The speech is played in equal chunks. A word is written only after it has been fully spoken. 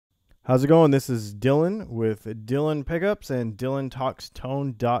How's it going? This is Dylan with Dylan Pickups and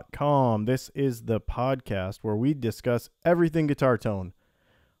DylanTalksTone.com. This is the podcast where we discuss everything guitar tone,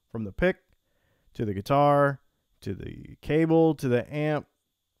 from the pick to the guitar to the cable to the amp,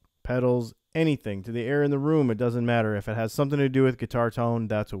 pedals, anything, to the air in the room. It doesn't matter. If it has something to do with guitar tone,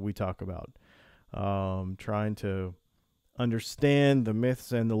 that's what we talk about. Trying to understand the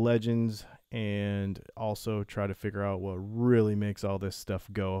myths and the legends and also try to figure out what really makes all this stuff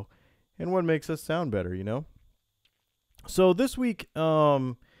go and what makes us sound better, you know? So this week, we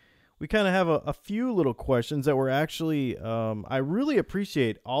kind of have a few little questions that were actually, I really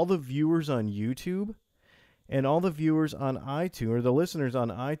appreciate all the viewers on YouTube and all the viewers on iTunes, or the listeners on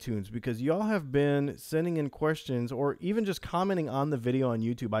iTunes, because y'all have been sending in questions or even just commenting on the video on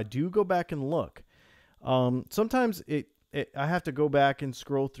YouTube. I do go back and look. Sometimes I have to go back and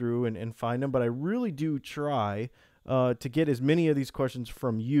scroll through and find them, but I really do try to get as many of these questions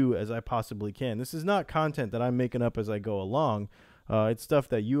from you as I possibly can. This is not content that I'm making up as I go along. It's stuff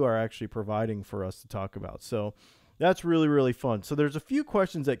that you are actually providing for us to talk about. So that's really, really fun. So there's a few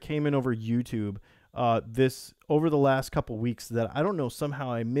questions that came in over YouTube over the last couple weeks that I don't know,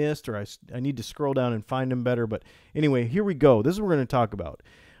 somehow I missed, or I need to scroll down and find them better. But anyway, here we go. This is what we're going to talk about.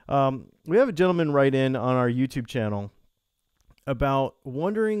 We have a gentleman write in on our YouTube channel about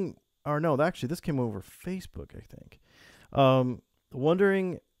wondering, or no, actually this came over Facebook, I think.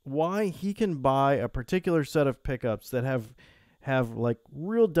 Wondering why he can buy a particular set of pickups that have like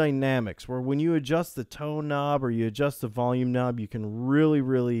real dynamics, where when you adjust the tone knob or you adjust the volume knob, you can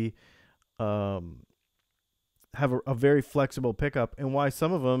really have a very flexible pickup, and why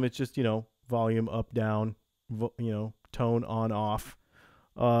some of them it's just, volume up, down, tone on, off,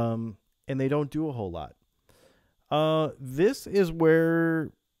 and they don't do a whole lot. This is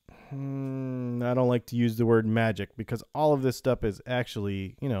where I don't like to use the word magic, because all of this stuff is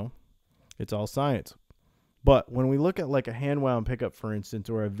actually, it's all science. But when we look at like a hand wound pickup, for instance,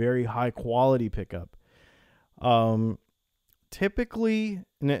 or a very high quality pickup, typically,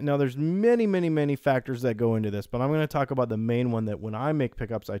 now there's many factors that go into this, but I'm going to talk about the main one that when I make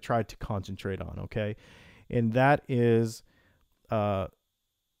pickups, I try to concentrate on. Okay. And that is, the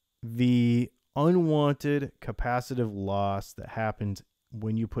unwanted capacitive loss that happens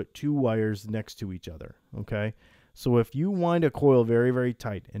when you put two wires next to each other. Okay. So if you wind a coil very, very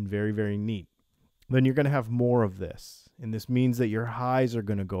tight and very, very neat, then you're going to have more of this. And this means that your highs are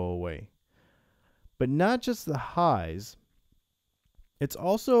going to go away. But not just the highs, it's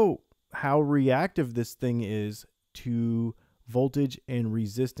also how reactive this thing is to voltage and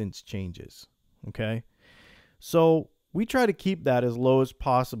resistance changes. Okay. So we try to keep that as low as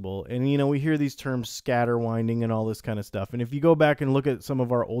possible. And, we hear these terms scatter winding and all this kind of stuff. And if you go back and look at some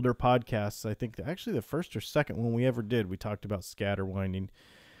of our older podcasts, I think actually the first or second one we ever did, we talked about scatter winding.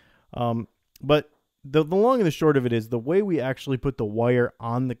 But the long and the short of it is, the way we actually put the wire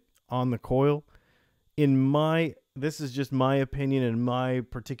on the coil, this is just my opinion and my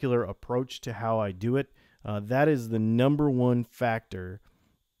particular approach to how I do it. That is the number one factor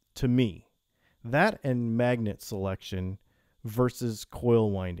to me. That and magnet selection versus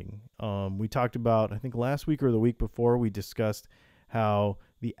coil winding. We talked about, I think last week or the week before, we discussed how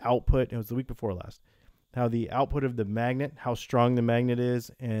the output, it was the week before last, how the output of the magnet, how strong the magnet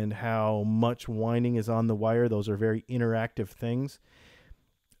is, and how much winding is on the wire. Those are very interactive things.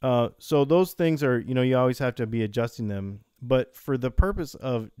 So those things are, you always have to be adjusting them. But for the purpose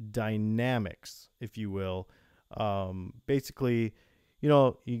of dynamics, if you will, basically,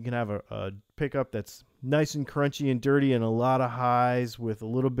 you can have a pickup that's nice and crunchy and dirty and a lot of highs with a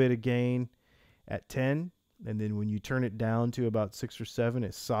little bit of gain at 10. And then when you turn it down to about 6 or 7,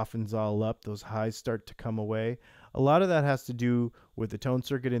 it softens all up. Those highs start to come away. A lot of that has to do with the tone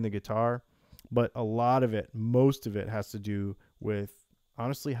circuit in the guitar, but a lot of it, most of it, has to do with,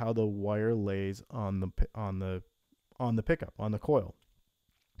 honestly, how the wire lays on the pickup, on the coil.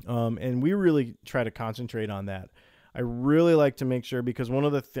 And we really try to concentrate on that. I really like to make sure, because one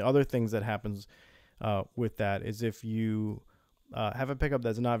of the other things that happens with that is if you have a pickup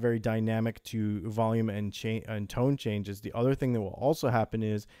that's not very dynamic to volume and tone changes, the other thing that will also happen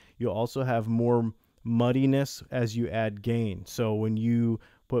is you'll also have more muddiness as you add gain. So when you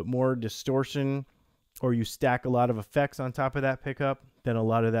put more distortion or you stack a lot of effects on top of that pickup, then a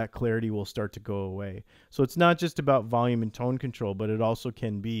lot of that clarity will start to go away. So it's not just about volume and tone control, but it also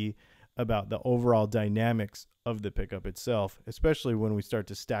can be about the overall dynamics of the pickup itself, especially when we start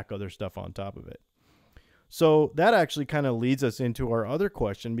to stack other stuff on top of it. So that actually kind of leads us into our other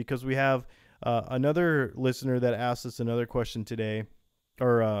question, because we have another listener that asked us another question today,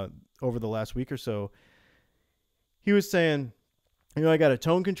 or over the last week or so. He was saying, You know, I got a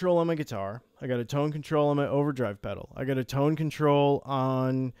tone control on my guitar. I got a tone control on my overdrive pedal. I got a tone control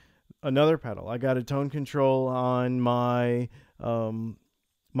on another pedal. I got a tone control on my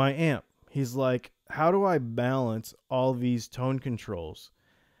my amp. He's like, how do I balance all these tone controls?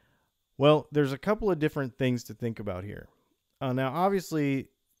 Well, there's a couple of different things to think about here. Now, obviously,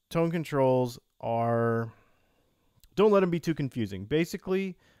 tone controls are, don't let them be too confusing.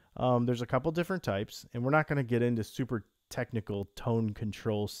 Basically, there's a couple different types, and we're not going to get into super technical tone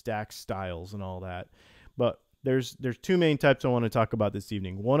control stack styles and all that. But there's two main types I want to talk about this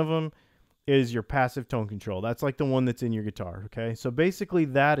evening. One of them is your passive tone control. That's like the one that's in your guitar, okay? So basically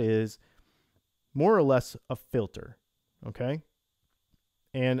that is more or less a filter, okay?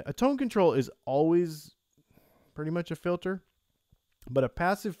 And a tone control is always pretty much a filter, but a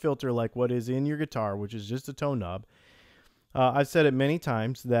passive filter like what is in your guitar, which is just a tone knob, I've said it many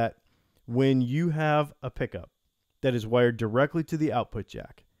times that when you have a pickup that is wired directly to the output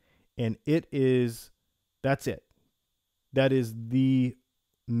jack, and that's it. That is the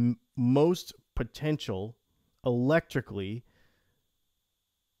most potential electrically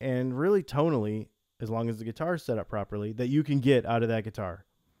and really tonally, as long as the guitar is set up properly, that you can get out of that guitar.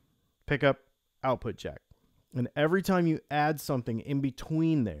 Pickup, output jack. And every time you add something in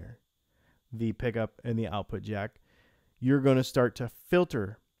between there, the pickup and the output jack, you're going to start to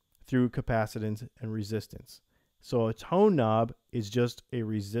filter through capacitance and resistance. So a tone knob is just a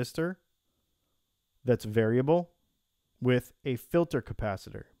resistor that's variable with a filter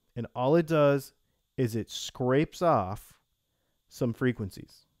capacitor. And all it does is it scrapes off some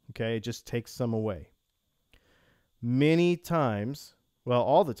frequencies. Okay, it just takes some away. Many times, well,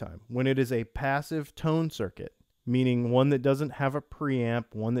 all the time, when it is a passive tone circuit, meaning one that doesn't have a preamp,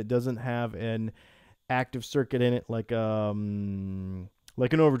 one that doesn't have an active circuit in it like an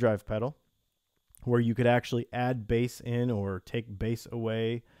overdrive pedal, where you could actually add bass in or take bass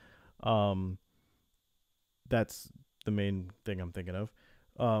away. That's the main thing I'm thinking of.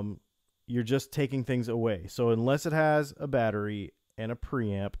 You're just taking things away. So unless it has a battery and a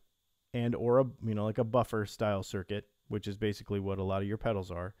preamp and or a like a buffer style circuit, which is basically what a lot of your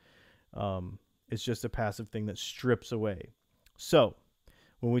pedals are, it's just a passive thing that strips away. So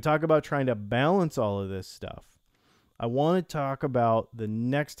when we talk about trying to balance all of this stuff, I want to talk about the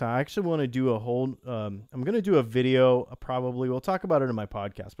next time. I actually want to do a whole, I'm going to do a video, probably. We'll talk about it in my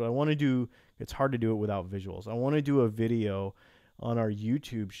podcast, but I want to do, it's hard to do it without visuals. I want to do a video on our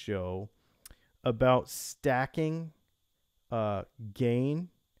YouTube show about stacking gain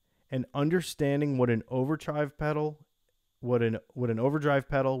and understanding what an overdrive pedal, what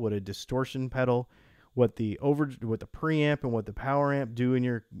a distortion pedal, what the preamp and what the power amp do in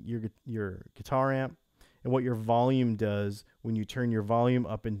your guitar amp, and what your volume does when you turn your volume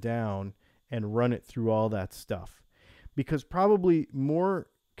up and down and run it through all that stuff. Because probably more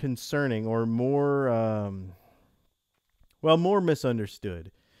concerning or more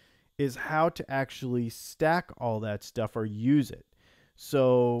misunderstood is how to actually stack all that stuff or use it.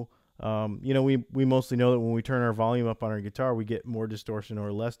 So, we mostly know that when we turn our volume up on our guitar, we get more distortion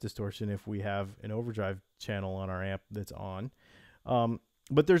or less distortion if we have an overdrive channel on our amp that's on.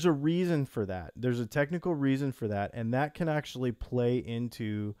 But there's a reason for that. There's a technical reason for that, and that can actually play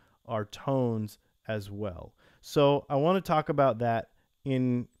into our tones as well. So I want to talk about that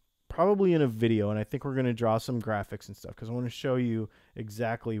probably in a video, and I think we're going to draw some graphics and stuff because I want to show you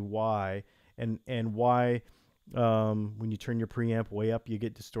exactly why and why when you turn your preamp way up, you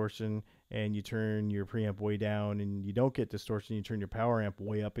get distortion, and you turn your preamp way down and you don't get distortion. You turn your power amp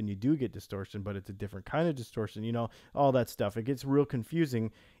way up and you do get distortion, but it's a different kind of distortion, all that stuff. It gets real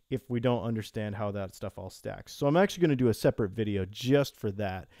confusing if we don't understand how that stuff all stacks. So I'm actually going to do a separate video just for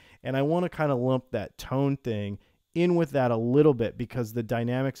that. And I want to kind of lump that tone thing in with that a little bit because the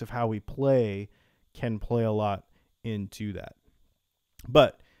dynamics of how we play can play a lot into that.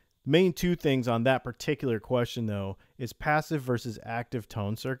 But main two things on that particular question, though, is passive versus active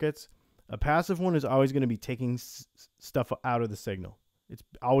tone circuits. A passive one is always going to be taking stuff out of the signal. It's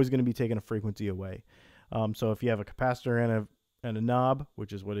always going to be taking a frequency away. So if you have a capacitor and a knob,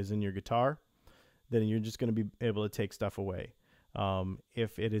 which is what is in your guitar, then you're just going to be able to take stuff away.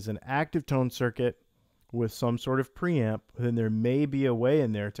 If it is an active tone circuit with some sort of preamp, then there may be a way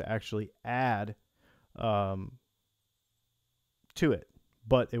in there to actually add to it.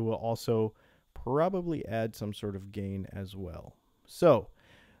 But it will also probably add some sort of gain as well. So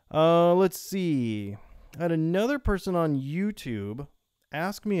let's see. I had another person on YouTube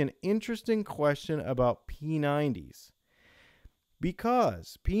ask me an interesting question about P90s.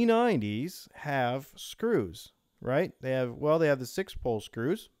 Because P90s have screws, right? They have the 6-pole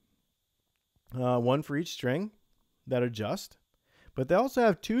screws, one for each string that adjust. But they also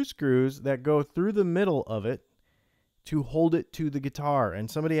have 2 screws that go through the middle of it to hold it to the guitar.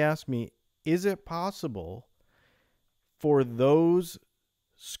 And somebody asked me, is it possible for those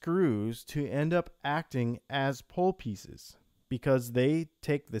screws to end up acting as pole pieces? Because they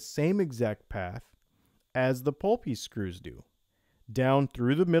take the same exact path as the pole piece screws do, down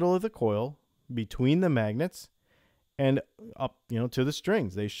through the middle of the coil, between the magnets, and up, to the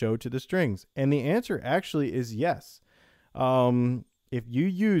strings. They show to the strings. And the answer actually is yes. If you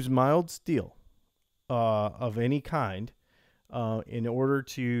use mild steel of any kind in order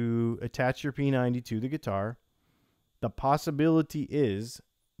to attach your P90 to the guitar, the possibility is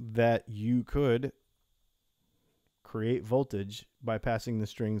that you could create voltage by passing the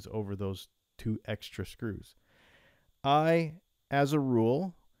strings over those 2 extra screws. As a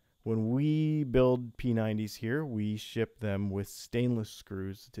rule, when we build P90s here, we ship them with stainless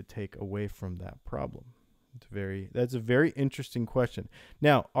screws to take away from that problem. That's a very interesting question.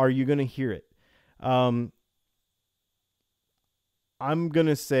 Now, are you going to hear it? I'm going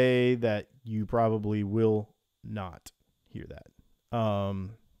to say that you probably will not hear that.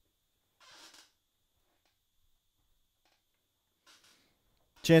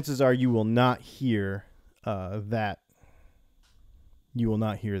 Chances are you will not hear that. You will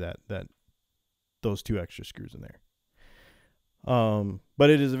not hear that those 2 extra screws in there. But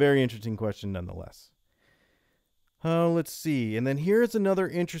it is a very interesting question nonetheless. Let's see. And then here's another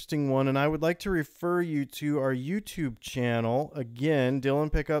interesting one, and I would like to refer you to our YouTube channel. Again,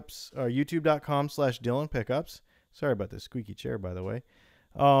 Dylan Pickups, youtube.com/Dylan Pickups. Sorry about this squeaky chair, by the way.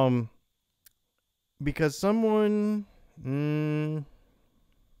 Because someone,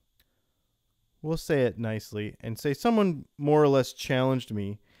 we'll say it nicely and say someone more or less challenged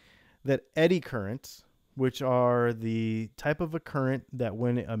me that eddy currents, which are the type of a current that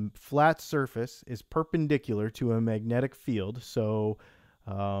when a flat surface is perpendicular to a magnetic field, so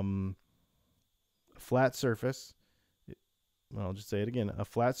flat surface, I'll just say it again, a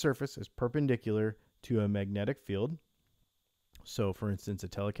flat surface is perpendicular to a magnetic field. So for instance, a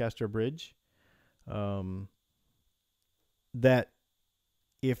Telecaster bridge, that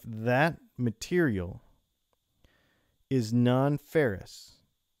if that material is non-ferrous,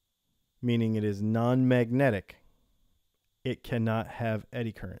 meaning it is non-magnetic, it cannot have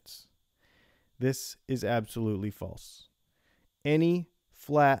eddy currents. This is absolutely false. Any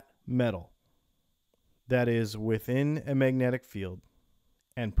flat metal that is within a magnetic field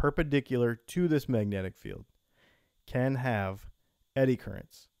and perpendicular to this magnetic field can have eddy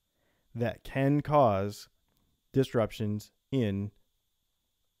currents that can cause disruptions in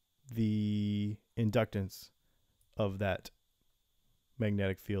the inductance of that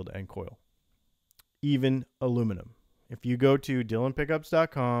magnetic field and coil. Even aluminum. If you go to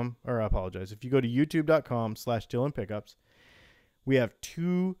dylanpickups.com, or I apologize, if you go to youtube.com/dylanpickups, we have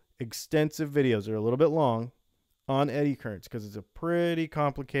 2 extensive videos. They're a little bit long on eddy currents because it's a pretty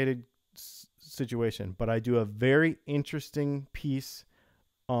complicated situation. But I do a very interesting piece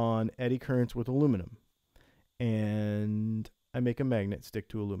on eddy currents with aluminum. And I make a magnet stick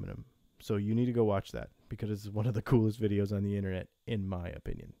to aluminum. So you need to go watch that because it's one of the coolest videos on the internet, in my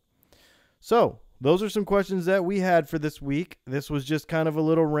opinion. So those are some questions that we had for this week. This was just kind of a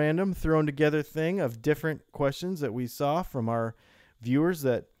little random thrown together thing of different questions that we saw from our viewers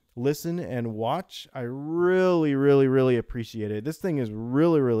that listen and watch. I really, really, really appreciate it. This thing is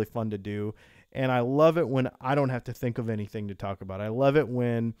really, really fun to do. And I love it when I don't have to think of anything to talk about. I love it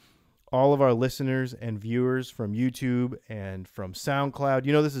when all of our listeners and viewers from YouTube and from SoundCloud,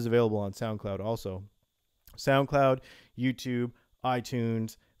 this is available on SoundCloud also. SoundCloud, YouTube,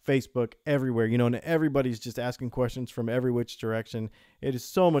 iTunes, Facebook, everywhere, and everybody's just asking questions from every which direction. It is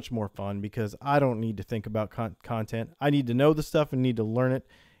so much more fun because I don't need to think about content. I need to know the stuff and need to learn it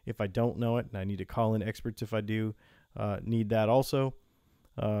if I don't know it, and I need to call in experts if I do need that also.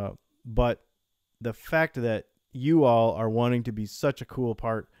 But the fact that you all are wanting to be such a cool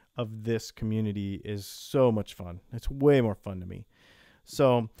part of this community is so much fun. It's way more fun to me.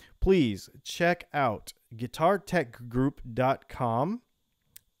 So please check out guitartechgroup.com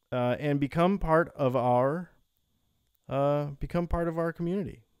and become part of our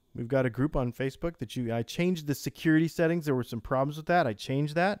community. We've got a group on Facebook that I changed the security settings. There were some problems with that. I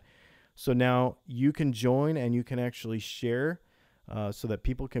changed that. So now you can join and you can actually share so that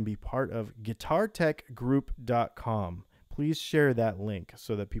people can be part of guitartechgroup.com. Please share that link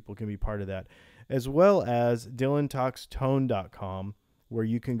so that people can be part of that, as well as dylantalkstone.com, where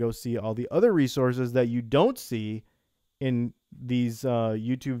you can go see all the other resources that you don't see in these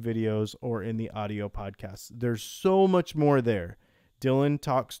YouTube videos or in the audio podcasts. There's so much more there,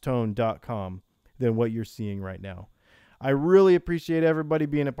 dylantalkstone.com, than what you're seeing right now. I really appreciate everybody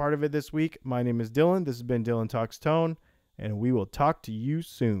being a part of it this week. My name is Dylan. This has been Dylan Talks Tone, and we will talk to you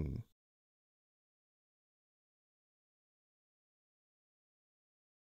soon.